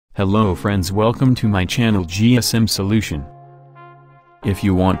Hello friends, welcome to my channel GSM Solution. If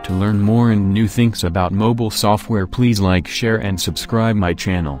you want to learn more and new things about mobile software, please like, share and subscribe my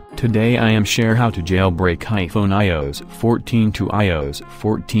channel. Today I am share how to jailbreak iPhone iOS 14 to iOS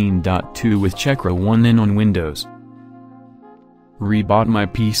 14.2 with Checkra1n on Windows. Reboot my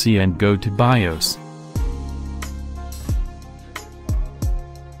PC and go to BIOS.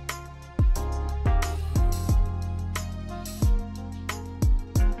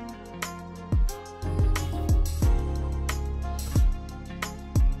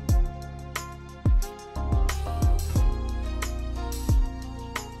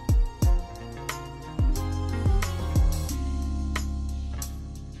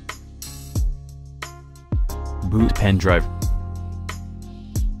 Boot pen drive.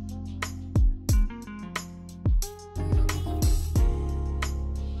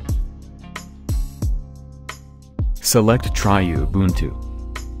 Select Try Ubuntu.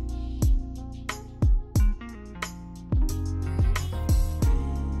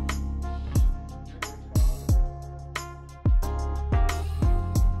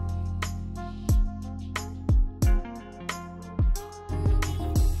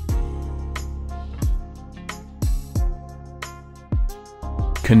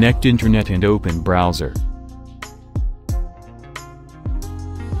 Connect internet and open browser.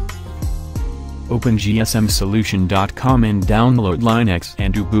 Open gsmsolution.com and download Linux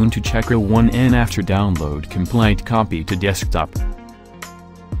and Ubuntu Checkra1n. After download, complete copy to desktop.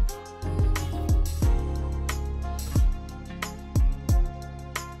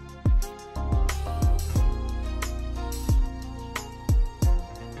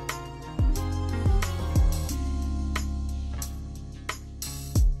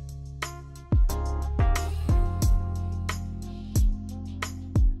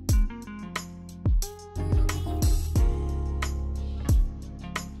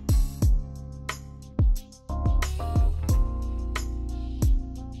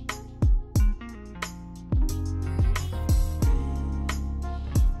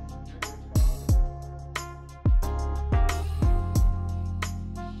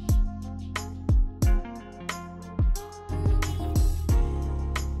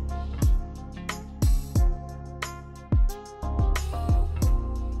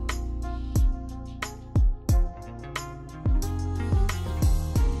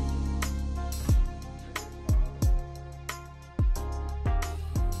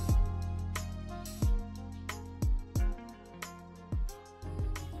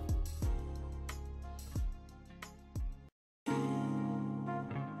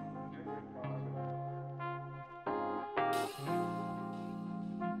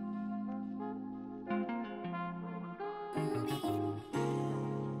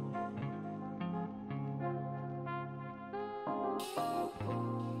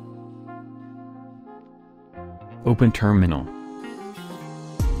 Open terminal.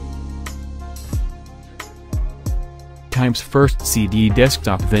 Types first CD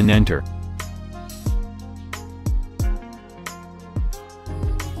desktop, then enter.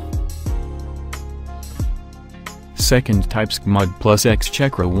 Second types Gmod plus X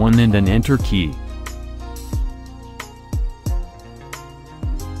Checkra1n and then enter key.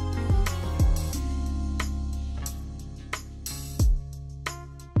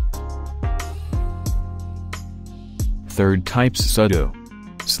 Third types sudo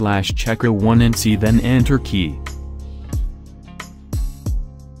 /Checkra1n C, then enter key.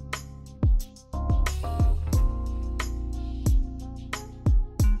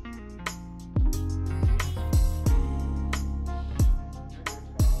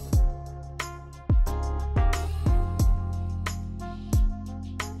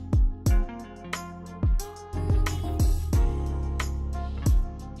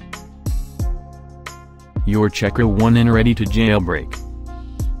 Your Checkra1n ready to jailbreak.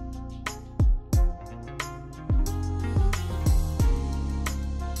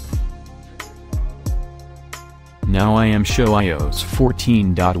 Now I am show iOS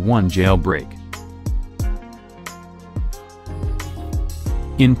 14.1 jailbreak.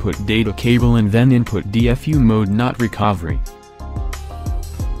 Input data cable and then input DFU mode, not recovery.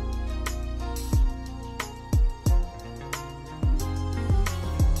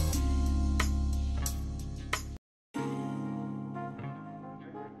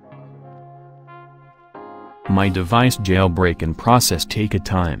 My device jailbreak and process take a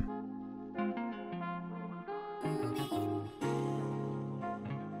time.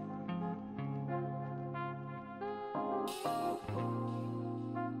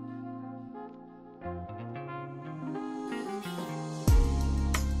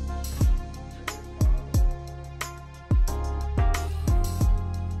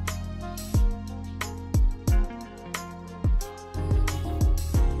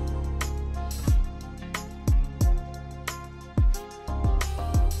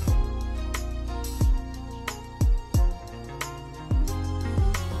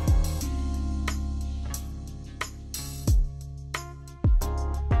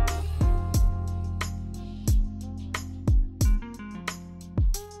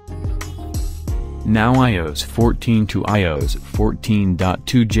 Now iOS 14 to iOS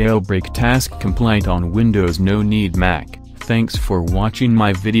 14.2 jailbreak task compliant on Windows, no need Mac. Thanks for watching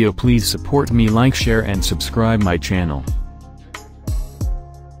my video. Please support me, like, share and subscribe my channel.